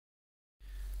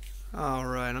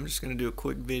Alright, I'm just going to do a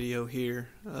quick video here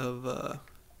of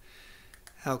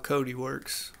how Kodi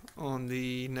works on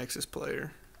the Nexus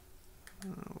player.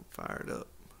 I'll fire it up.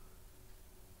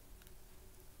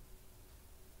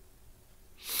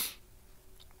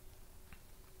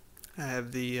 I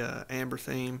have the Amber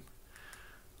theme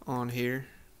on here,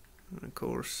 and of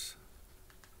course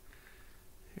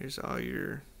here's all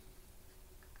your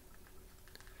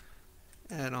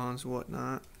add-ons,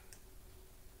 whatnot.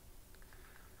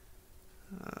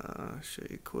 I'll show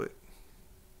you quick.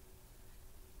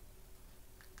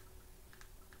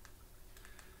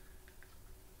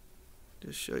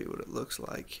 Just show you what it looks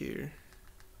like here.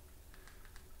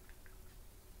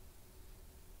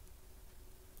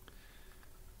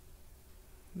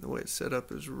 The way it's set up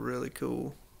is really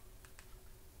cool.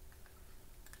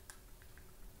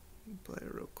 Play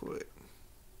it real quick.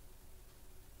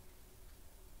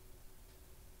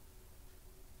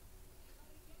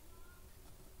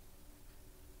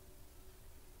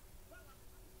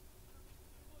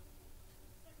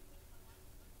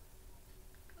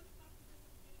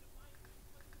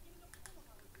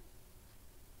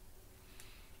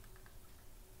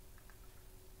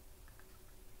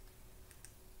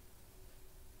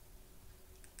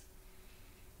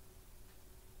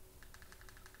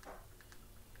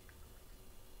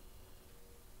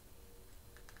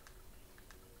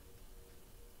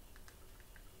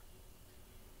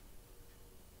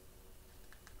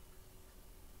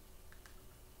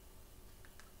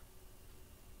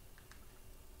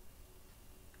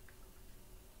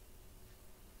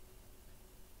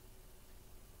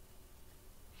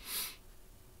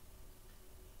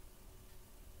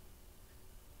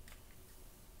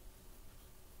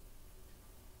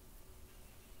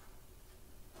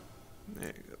 There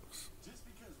it goes. Just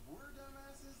because we're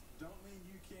dumbasses don't mean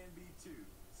you can be too.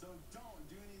 So don't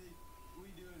do anything we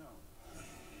do at home.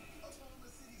 Oklahoma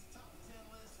City's top 10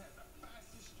 list has the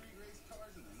fastest street race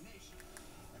cars in the nation.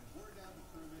 And we're down to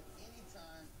prove it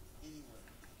anytime, anywhere.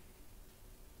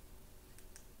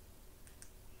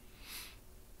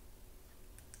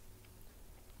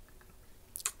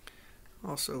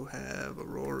 Also have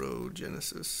Aurora,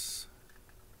 Genesis,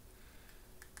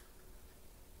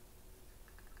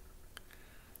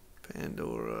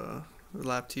 Pandora. The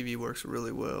live TV works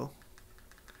really well.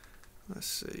 Let's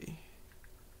see.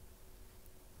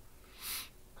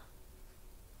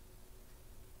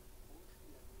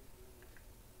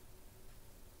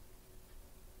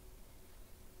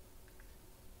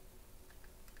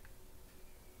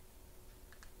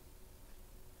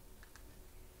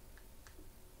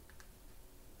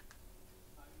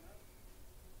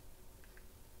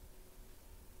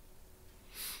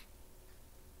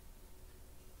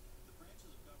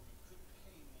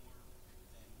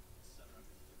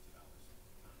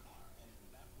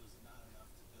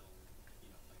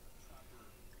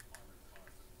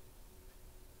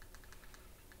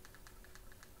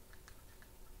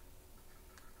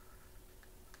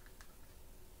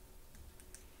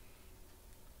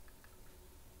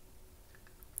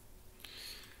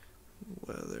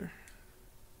 Weather.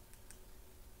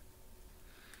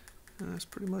 And that's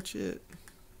pretty much it.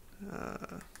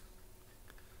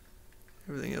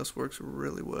 Everything else works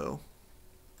really well.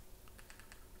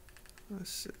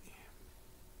 Let's see.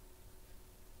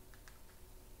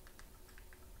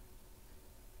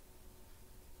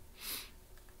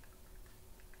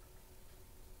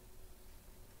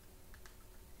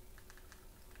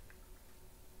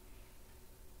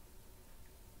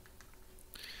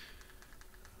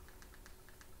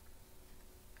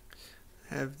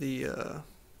 Have the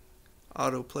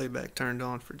auto playback turned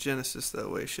on for Genesis,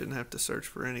 that way you shouldn't have to search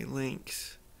for any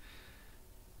links.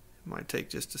 It might take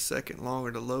just a second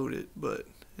longer to load it, but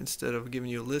instead of giving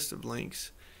you a list of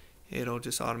links, it'll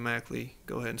just automatically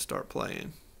go ahead and start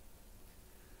playing,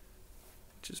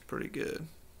 which is pretty good.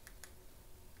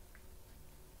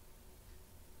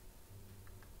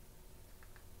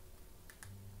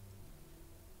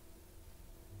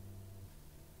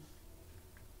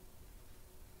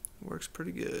 Works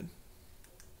pretty good.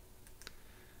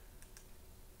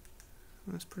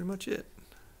 That's pretty much it.